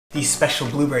These special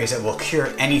blueberries that will cure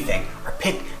anything are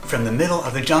picked from the middle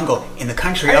of the jungle in the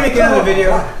country. I'd make another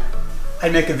video.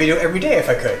 I'd make a video every day if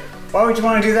I could. Why would you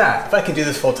want to do that? If I could do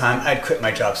this full time, I'd quit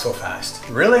my job so fast.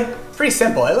 Really? Pretty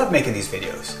simple. I love making these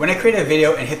videos. When I create a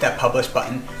video and hit that publish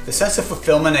button, the sense of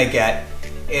fulfillment I get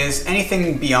is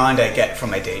anything beyond I get from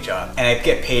my day job. And I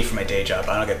get paid for my day job.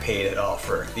 I don't get paid at all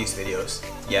for these videos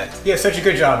yet. You have such a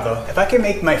good job though. If I can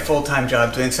make my full-time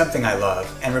job doing something I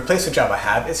love and replace the job I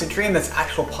have, it's a dream that's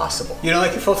actually possible. You don't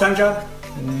like your full-time job?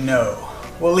 No.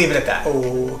 We'll leave it at that.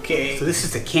 Okay. So this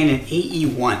is the Canon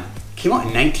AE1. Came out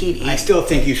in 1980. I still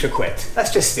think you should quit.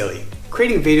 That's just silly.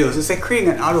 Creating videos is like creating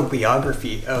an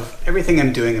autobiography of everything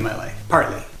I'm doing in my life.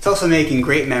 Partly. It's also making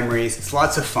great memories. It's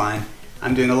lots of fun.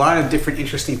 I'm doing a lot of different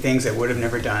interesting things I would have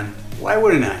never done. Why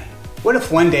wouldn't I? What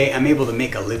if one day I'm able to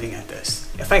make a living at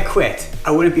this? If I quit,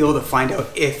 I wouldn't be able to find out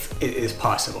if it is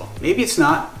possible. Maybe it's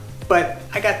not, but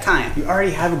I got time. You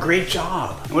already have a great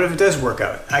job. And what if it does work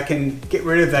out? I can get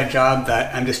rid of that job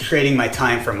that I'm just trading my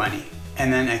time for money.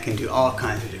 And then I can do all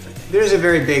kinds of different things. There's a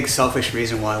very big selfish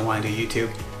reason why I want to do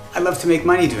YouTube. I love to make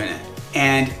money doing it.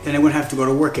 And then I wouldn't have to go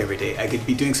to work every day. I could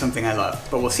be doing something I love.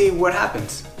 But we'll see what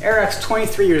happens. Airrack's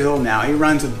 23 years old now. He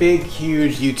runs a big,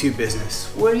 huge YouTube business.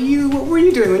 What were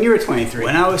you doing when you were 23?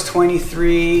 When I was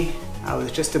 23, I was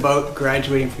just about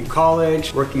graduating from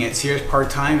college, working at Sears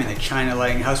part-time in the China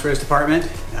Lighting House Res department.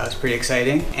 That was pretty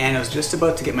exciting. And I was just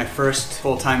about to get my first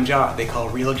full-time job. They call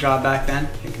it a real job back then. I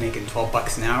think making 12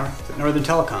 bucks an hour. It's at Northern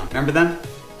Telecom. Remember them?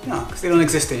 No, because they don't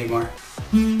exist anymore.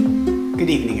 Good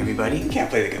evening, everybody. You can't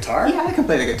play the guitar. Yeah, I can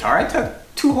play the guitar. I took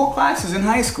 2 whole classes in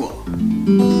high school.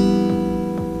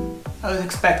 I was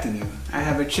expecting you. I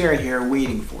have a chair here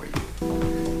waiting for you.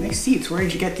 Nice seats. Where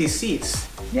did you get these seats?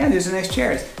 Yeah, these are nice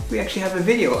chairs. We actually have a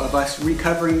video of us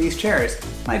recovering these chairs.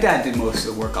 My dad did most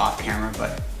of the work off camera,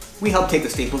 but we helped take the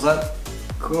staples up.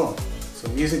 Cool. So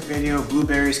music video,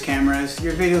 blueberries, cameras.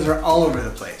 Your videos are all over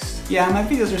the place. Yeah, my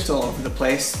videos are still all over the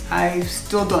place. I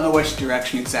still don't know which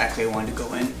direction exactly I want to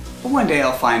go in. But one day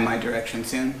I'll find my direction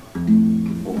soon.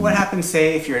 What happens,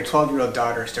 say, if your 12-year-old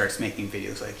daughter starts making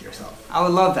videos like yourself? I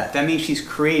would love that. That means she's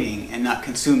creating and not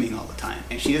consuming all the time.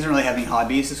 And she doesn't really have any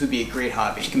hobbies. This would be a great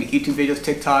hobby. She can make YouTube videos,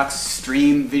 TikToks,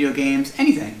 stream, video games,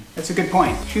 anything. That's a good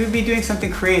point. She would be doing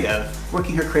something creative,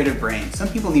 working her creative brain. Some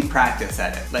people need practice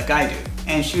at it, like I do.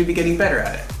 And she would be getting better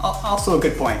at it. Also a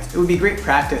good point. It would be great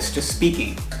practice just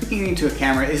speaking. Speaking into a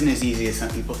camera isn't as easy as some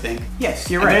people think. Yes,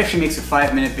 you're right. If she makes a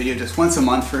 5-minute video just once a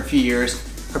month for a few years,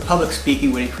 her public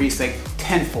speaking would increase like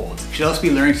tenfold. She'd also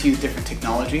be learning to use different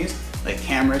technologies, like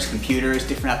cameras, computers,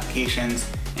 different applications,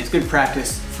 and it's good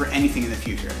practice for anything in the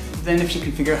future. Then if she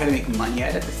can figure out how to make money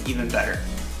at it, that's even better.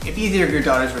 If either of your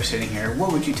daughters were sitting here,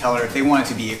 what would you tell her if they wanted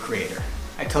to be a creator?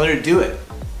 I'd tell her to do it.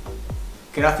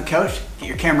 Get off the couch, get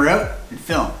your camera out, and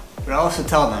film. But I also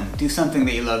tell them, do something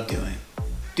that you love doing.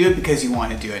 Do it because you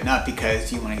want to do it, not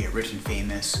because you want to get rich and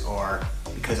famous or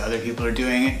because other people are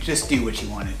doing it. Just do what you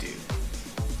want to do.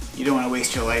 You don't want to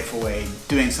waste your life away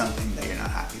doing something that you're not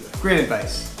happy with. Great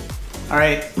advice. All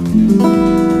right,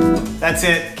 that's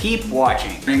it. Keep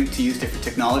watching. Learning to use different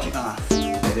technology. I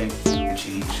think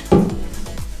change.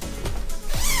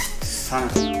 Son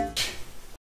of a...